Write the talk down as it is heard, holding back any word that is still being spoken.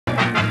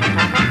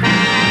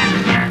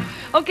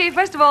Okay,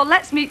 first of all,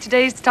 let's meet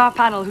today's star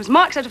panel, whose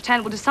marks out of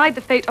 10 will decide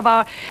the fate of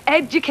our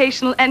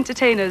educational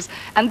entertainers.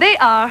 And they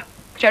are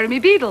Jeremy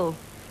Beadle.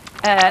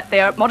 They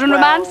are Modern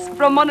Romance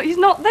from Modern... He's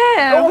not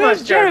there.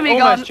 Where's Jeremy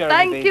gone?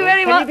 Thank you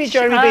very much. Can you be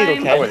Jeremy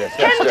Beadle, Ken? Oh, yes,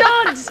 Ken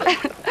yes. Dodds.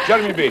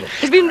 Jeremy Beadle.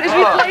 He's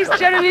replaced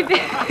Jeremy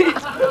Beadle.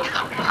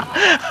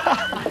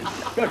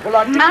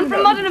 And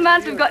from Modern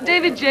Romance, we've got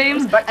David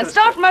James. And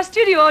star from our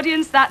studio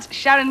audience, that's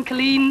Sharon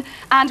Colleen.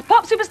 And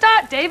pop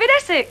superstar, David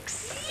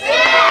Essex.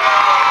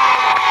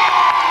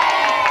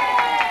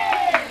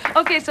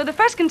 Okay, so the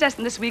first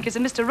contestant this week is a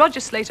Mr. Roger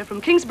Slater from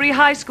Kingsbury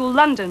High School,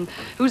 London,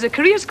 who's a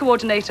careers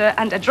coordinator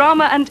and a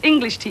drama and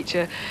English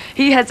teacher.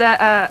 He has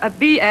a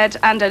B.Ed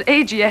and an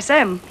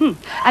AGSM.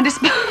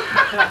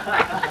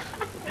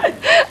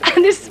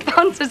 And his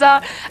sponsors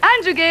are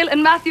Andrew Gale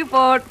and Matthew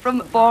Ford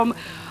from Form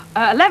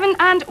 11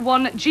 and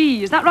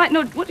 1G. Is that right?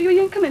 No, what are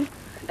you? Come in.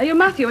 Are you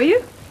Matthew, are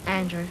you?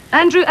 Andrew.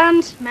 Andrew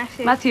and?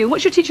 Matthew. Matthew.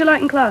 What's your teacher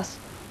like in class?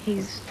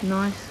 He's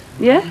nice.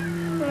 Yeah?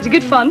 Is it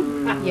good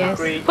fun? Yes.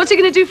 What's he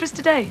going to do for us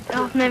today?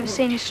 I've never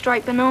seen a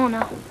straight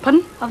banana.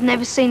 Pardon? I've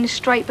never seen a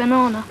straight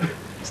banana.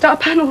 Start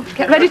a panel.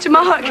 Get ready to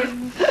mark.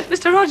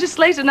 Mr. Roger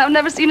Slater, I've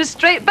never seen a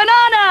straight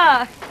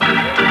banana.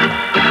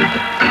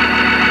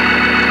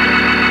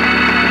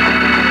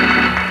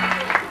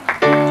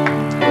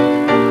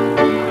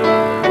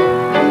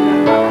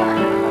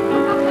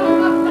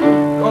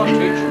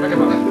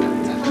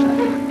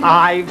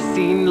 I've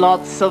seen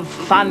lots of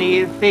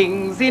funny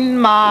things in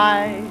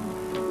my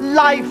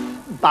life,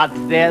 but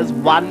there's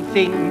one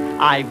thing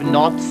I've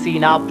not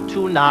seen up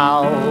to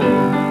now.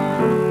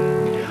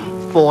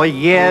 For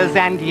years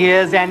and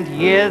years and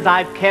years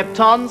I've kept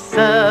on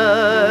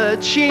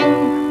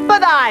searching,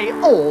 but I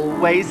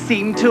always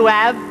seem to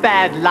have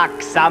bad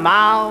luck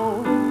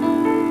somehow.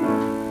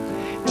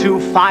 To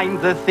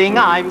find the thing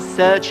I'm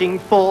searching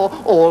for,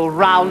 all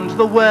round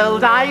the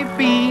world I've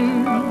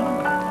been.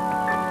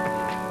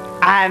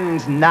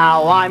 And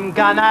now I'm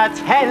gonna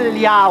tell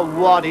ya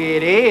what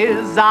it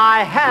is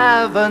I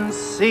haven't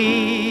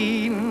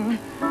seen.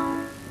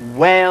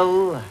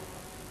 Well,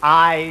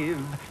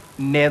 I've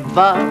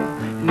never,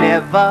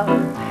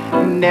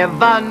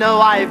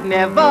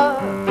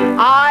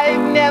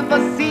 I've never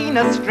seen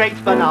a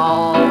straight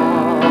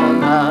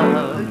banana.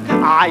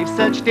 I've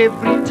searched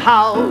every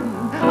town,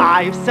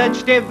 I've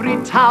searched every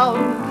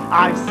town.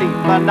 I've seen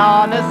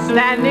bananas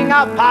standing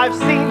up, I've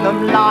seen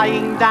them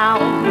lying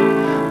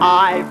down.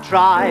 I've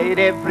tried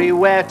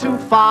everywhere to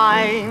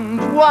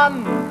find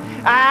one,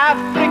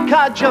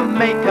 Africa,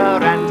 Jamaica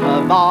and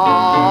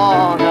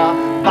Havana.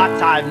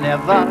 But I've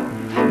never,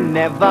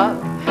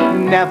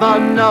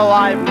 no,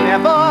 I've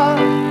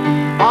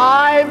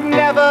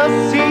never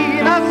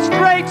seen a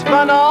straight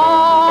banana.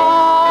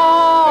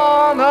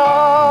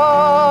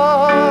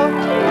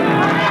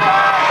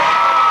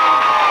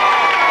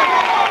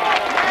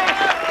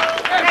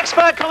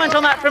 Expert comment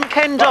on that from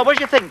Ken Dodd. What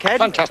do you think, Ken?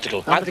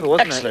 Fantastical. I think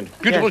excellent.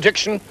 It? Beautiful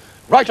diction,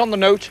 right on the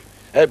note.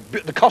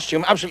 The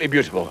costume, absolutely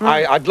beautiful.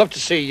 I'd love to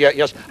see,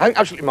 yes,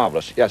 absolutely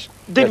marvellous, yes.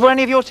 Were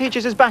any of your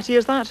teachers as batty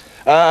as that?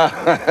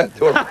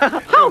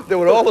 They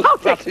were all as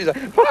batty as that.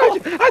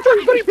 I thought he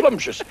was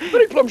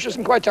very plumptious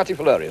and quite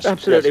tatty-hilarious.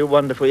 Absolutely yes.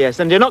 Wonderful, yes.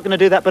 And you're not going to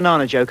do that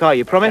banana joke, are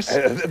you? Promise?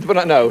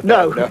 No.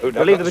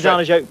 We'll leave the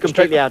banana joke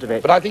completely out of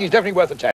it. But I think he's definitely worth a 10.